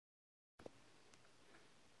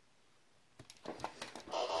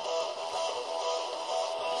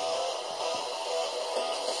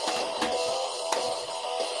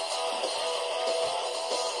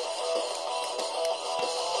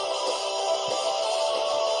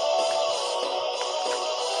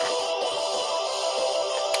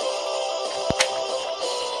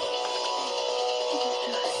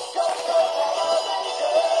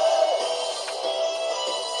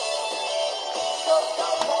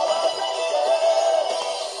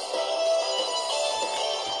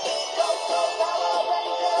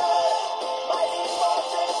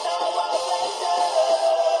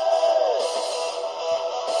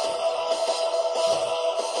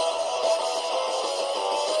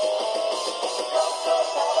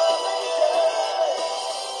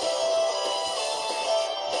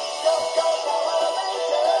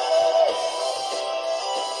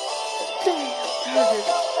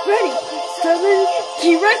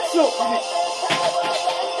T-Rex Sword!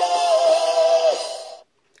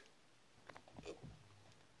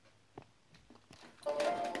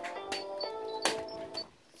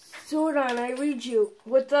 Zordon, I read you.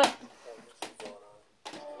 What's up?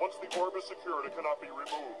 Once the orb is secured, it cannot be removed.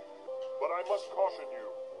 But I must caution you.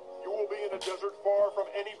 You will be in a desert far from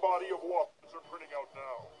any body of water that are printing out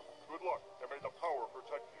now. Good luck, and may the power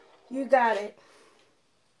protect you. You got it.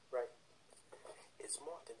 Right. It's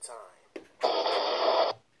Morphin time.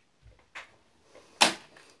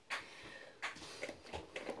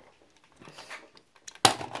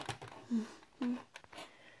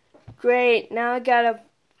 Great, now I gotta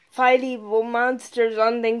fight evil monsters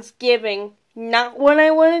on Thanksgiving. Not what I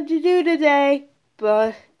wanted to do today,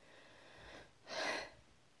 but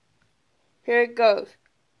here it goes.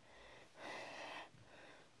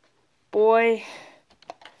 Boy,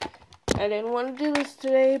 I didn't want to do this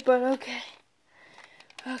today, but okay.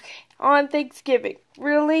 Okay, on Thanksgiving.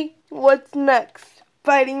 Really? What's next?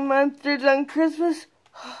 Fighting monsters on Christmas?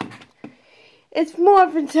 It's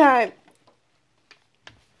Morphin time!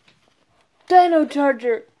 Dino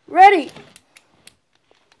Charger, ready!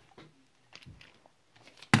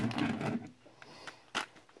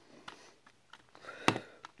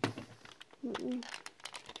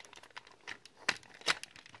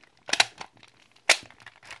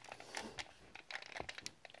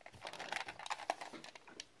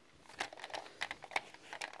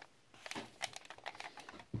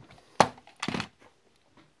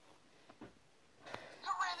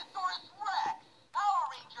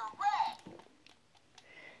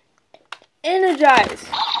 Energize!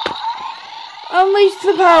 Unleash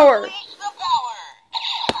the power!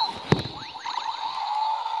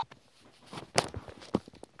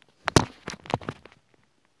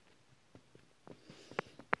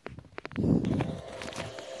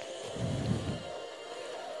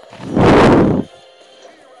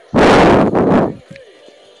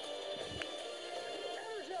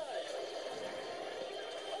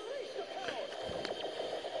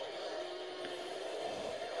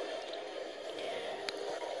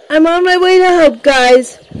 I'm on my way to help,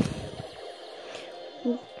 guys.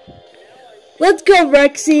 Let's go,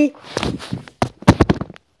 Rexy.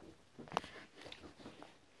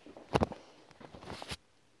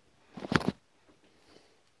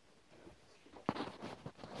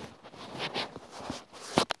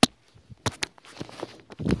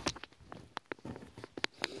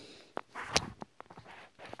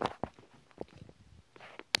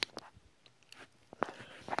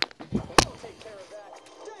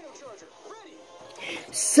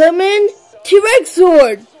 Summon T-Rex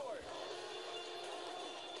Sword!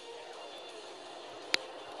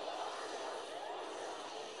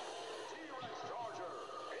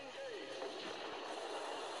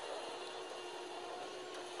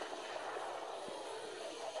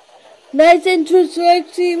 Nice entrance,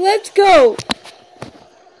 Rexy. Let's go!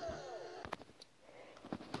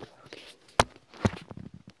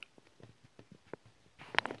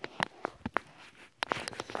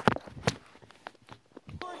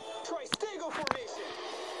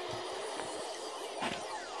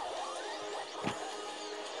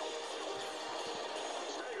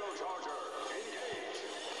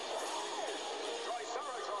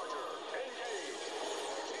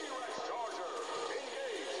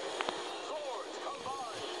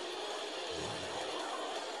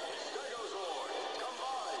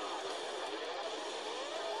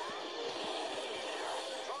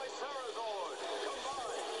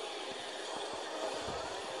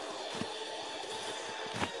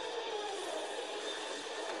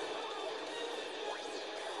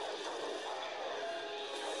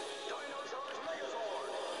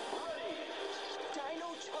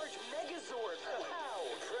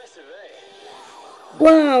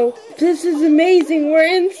 Wow, this is amazing. We're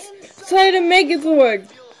inside a Megazord.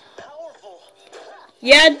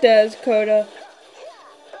 Yeah, it does, Coda.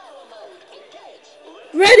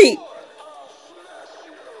 Ready!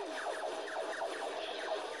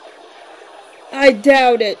 I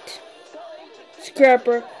doubt it.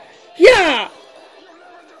 Scrapper. Yeah!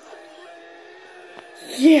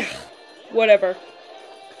 Yeah. Whatever.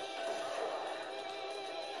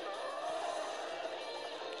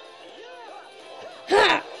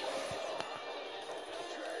 Ha!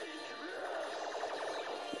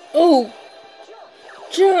 Oh!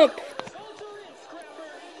 Jump!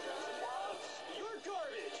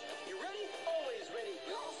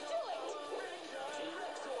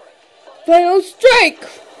 Final strike!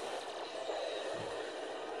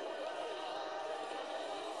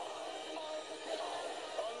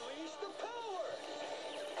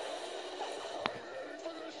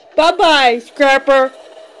 Bye-bye, Scrapper.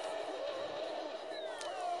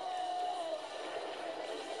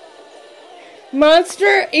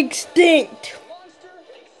 Monster extinct.